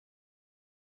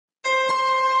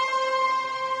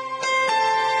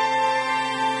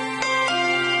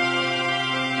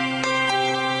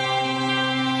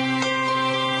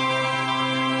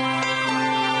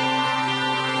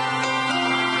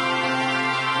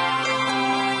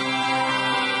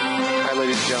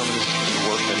gentlemen, this is Mr.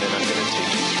 Workman, and I'm going to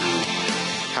take you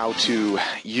through how to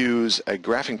use a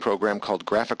graphing program called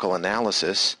Graphical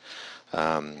Analysis.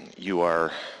 You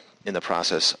are in the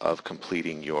process of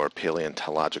completing your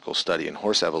Paleontological Study in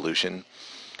horse evolution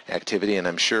activity, and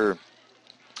I'm sure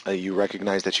you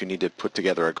recognize that you need to put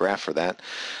together a graph for that.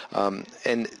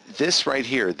 And this right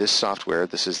here, this software,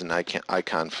 this is an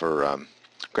icon for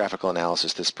graphical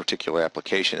analysis. This particular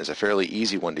application is a fairly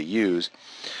easy one to use,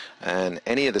 and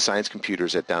any of the science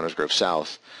computers at Downers Grove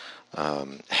South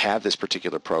have this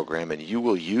particular program, and you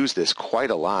will use this quite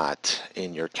a lot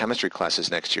in your chemistry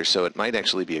classes next year, so it might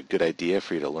actually be a good idea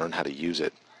for you to learn how to use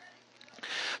it.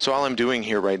 So all I'm doing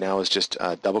here right now is just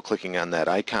double-clicking on that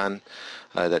icon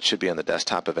that should be on the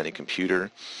desktop of any computer.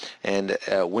 And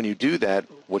when you do that,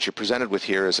 what you're presented with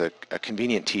here is a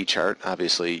convenient T-chart.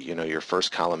 Obviously, you know, your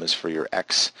first column is for your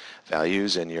X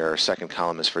values, and your second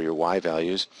column is for your Y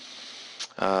values.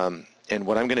 And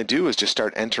what I'm going to do is just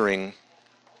start entering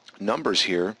numbers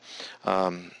here,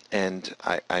 and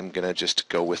I'm going to just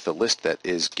go with the list that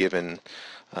is given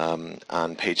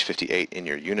on page 58 in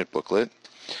your unit booklet.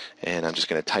 And I'm just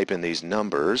going to type in these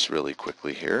numbers really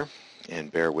quickly here,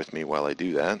 and bear with me while I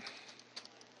do that.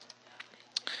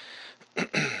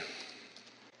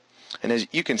 And as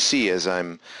you can see, as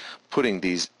I'm putting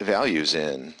these values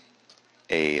in,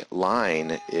 a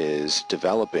line is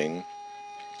developing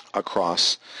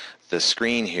across the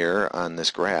screen here on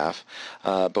this graph,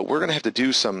 but we're going to have to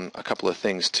do a couple of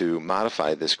things to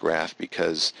modify this graph,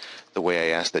 because the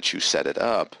way I ask that you set it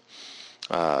up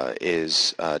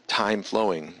is time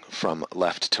flowing from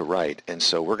left to right, and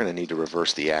so we're going to need to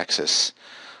reverse the axis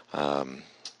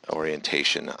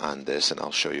orientation on this, and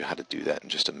I'll show you how to do that in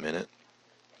just a minute.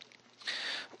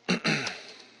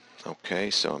 Okay,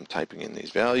 so I'm typing in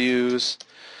these values,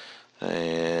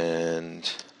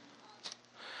 and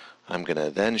I'm going to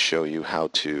then show you how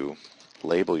to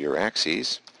label your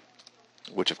axes,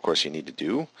 which of course you need to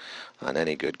do on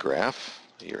any good graph.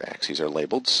 Your axes are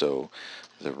labeled so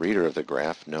the reader of the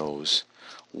graph knows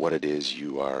what it is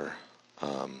you are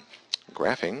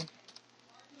graphing.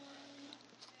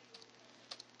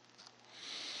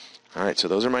 Alright, so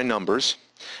those are my numbers.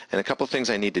 And a couple of things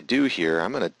I need to do here.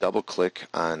 I'm going to double click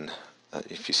on,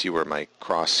 if you see where my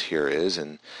cross here is,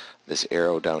 and this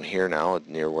arrow down here now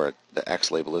near where the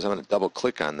X label is, I'm going to double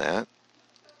click on that.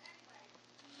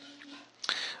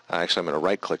 Actually, I'm going to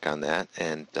right click on that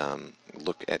and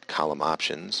look at column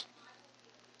options.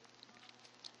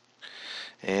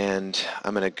 And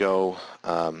I'm going to go,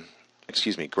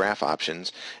 graph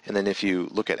options, and then if you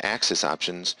look at axis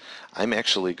options, I'm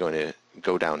actually going to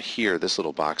go down here. This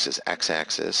little box is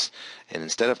x-axis, and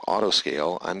instead of auto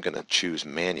scale, I'm going to choose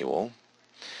manual.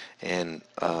 And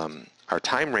our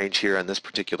time range here on this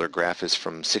particular graph is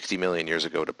from 60 million years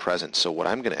ago to present. So what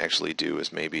I'm going to actually do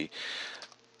is maybe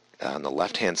on the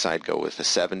left-hand side go with a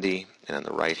 70, and on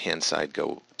the right-hand side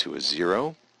go to a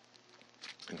 0.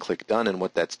 And click done, and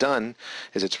what that's done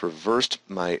is it's reversed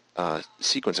my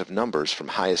sequence of numbers from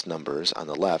highest numbers on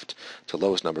the left to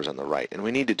lowest numbers on the right, and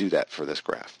we need to do that for this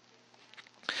graph.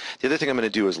 The other thing I'm going to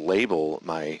do is label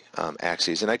my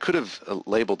axes, and I could have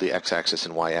labeled the x-axis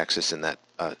and y-axis in that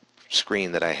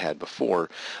screen that I had before,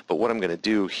 but what I'm going to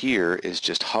do here is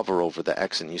just hover over the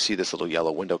X, and you see this little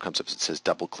yellow window comes up that says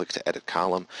double click to edit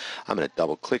column. I'm going to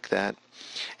double click that,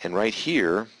 and right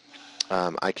here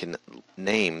I can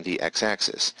name the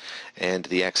x-axis, and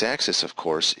the x-axis of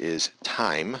course is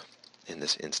time in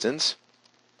this instance,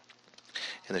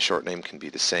 and the short name can be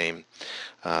the same,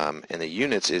 and the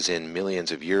units is in millions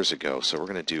of years ago, so we're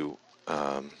going to do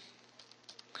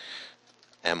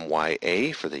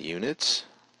MYA for the units,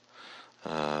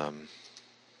 and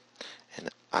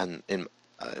in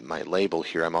my label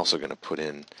here I'm also going to put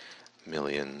in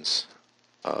millions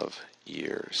of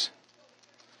years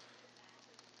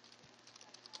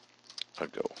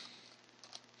ago.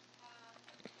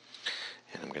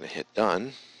 And I'm going to hit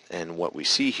done, and what we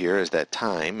see here is that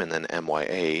time and then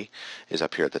MYA is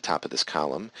up here at the top of this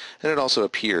column, and it also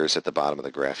appears at the bottom of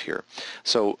the graph here.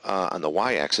 So on the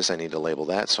y-axis I need to label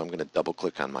that, so I'm going to double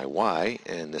click on my y,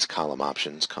 and this column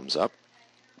options comes up,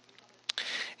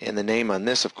 and the name on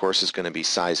this of course is going to be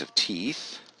size of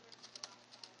teeth,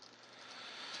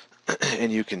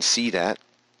 and you can see that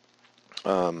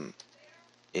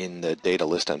in the data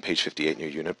list on page 58 in your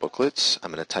unit booklets.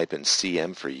 I'm going to type in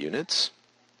CM for units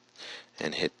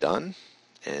and hit done,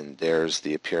 and there's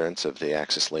the appearance of the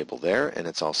axis label there, and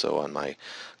it's also on my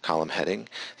column heading.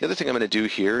 The other thing I'm going to do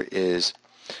here is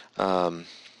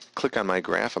click on my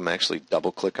graph. I'm actually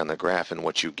double click on the graph, and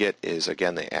what you get is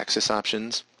again the axis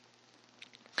options.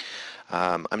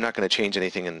 I'm not going to change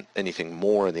anything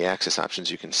more in the axis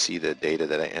options. You can see the data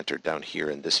that I entered down here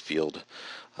in this field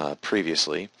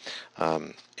previously.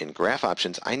 In graph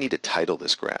options, I need to title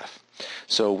this graph.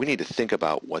 So we need to think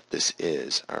about what this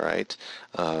is, all right?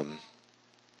 A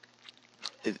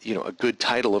good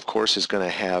title, of course, is going to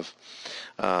have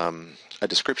a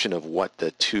description of what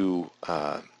the two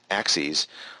axes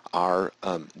are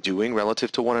doing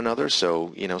relative to one another.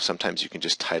 So, sometimes you can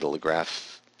just title a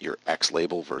graph your X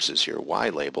label versus your Y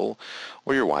label,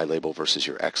 or your Y label versus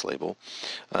your X label,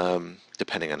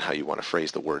 depending on how you want to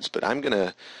phrase the words. But I'm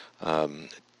going to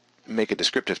make a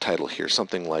descriptive title here,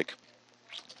 something like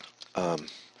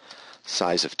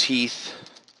size of teeth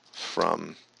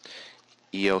from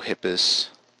Eohippus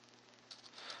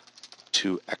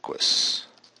to Equus.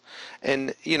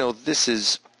 And, this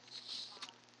is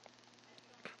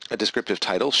a descriptive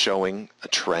title showing a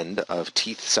trend of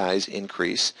teeth size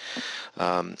increase.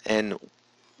 And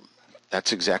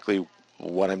that's exactly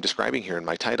what I'm describing here in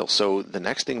my title. So the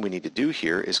next thing we need to do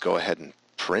here is go ahead and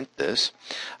print this.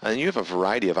 And you have a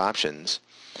variety of options.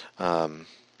 But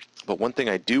one thing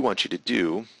I do want you to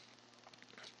do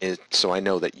is, so I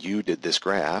know that you did this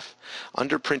graph,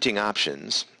 under printing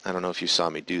options, I don't know if you saw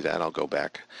me do that, I'll go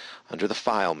back under the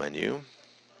file menu,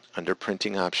 under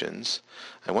printing options,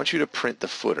 I want you to print the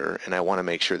footer, and I want to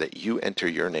make sure that you enter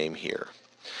your name here.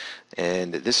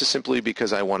 And this is simply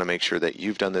because I want to make sure that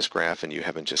you've done this graph and you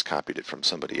haven't just copied it from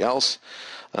somebody else.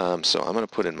 So I'm going to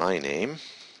put in my name.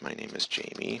 My name is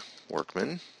Jamie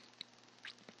Workman.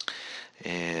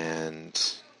 And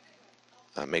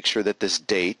make sure that this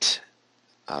date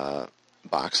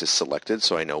box is selected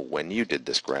so I know when you did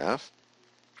this graph.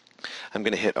 I'm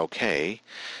going to hit OK,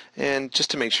 and just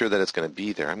to make sure that it's going to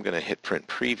be there, I'm going to hit Print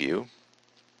Preview.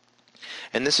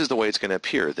 And this is the way it's going to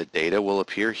appear. The data will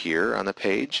appear here on the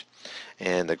page,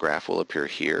 and the graph will appear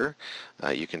here.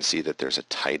 You can see that there's a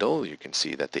title. You can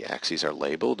see that the axes are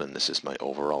labeled, and this is my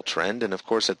overall trend. And of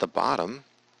course, at the bottom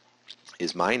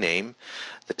is my name,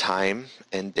 the time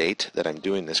and date that I'm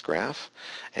doing this graph,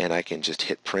 and I can just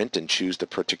hit Print and choose the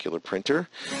particular printer,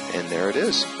 and there it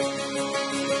is.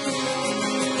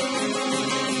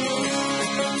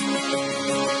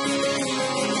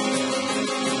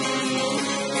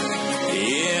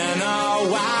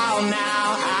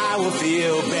 Now I will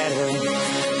feel better.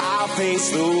 I'll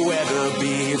face the weather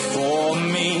before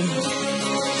me.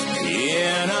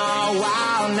 In a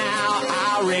while now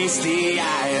I'll race the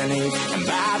irony and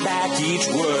buy back each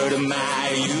word of my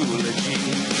eulogy.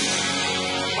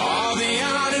 All the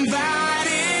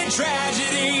uninvited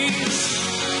tragedies.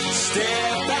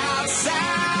 Step outside.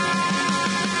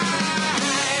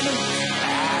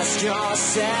 Ask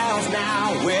yourself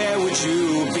now, where would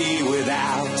you be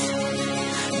without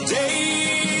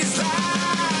days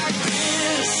like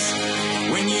this,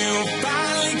 when you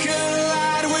finally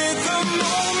collide with a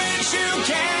moment you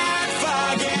can't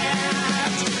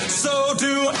forget? So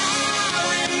do I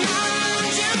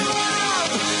remind you of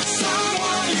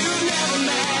someone you never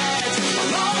met, a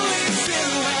lonely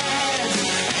silhouette?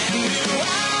 And do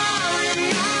I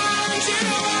remind you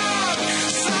of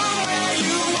somewhere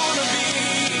you want to be,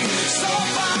 so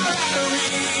far out of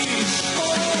reach?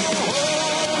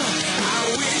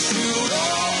 You'd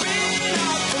open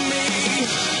up for me,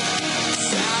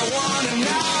 'cause I wanna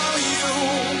know you,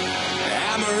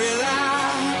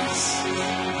 Amaryllis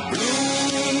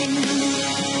bloom.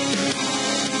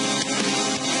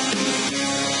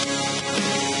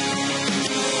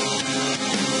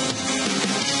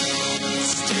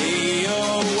 Stay a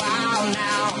while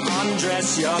now, undress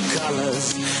your colors,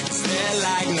 'cause they're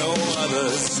like no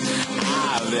others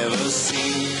I've ever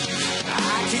seen.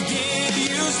 I could get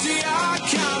used to your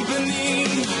company.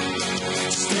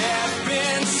 Step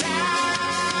inside.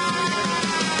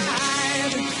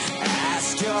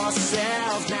 Ask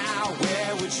yourself now.